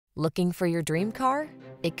Looking for your dream car?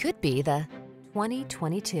 It could be the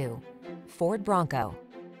 2022 Ford Bronco.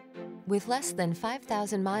 With less than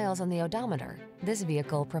 5,000 miles on the odometer, this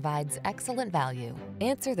vehicle provides excellent value.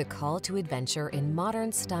 Answer the call to adventure in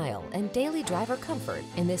modern style and daily driver comfort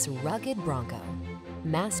in this rugged Bronco.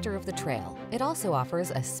 Master of the trail, it also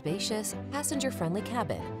offers a spacious, passenger-friendly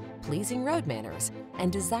cabin, pleasing road manners,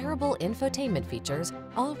 and desirable infotainment features,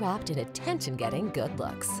 all wrapped in attention-getting good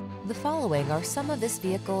looks. The following are some of this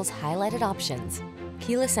vehicle's highlighted options: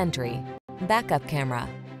 keyless entry, backup camera,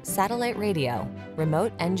 satellite radio,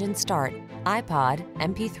 remote engine start, iPod,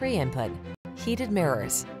 MP3 input, heated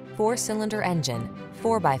mirrors, 4-cylinder engine,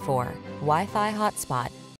 4x4, Wi-Fi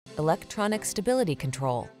hotspot, electronic stability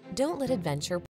control. Don't let adventure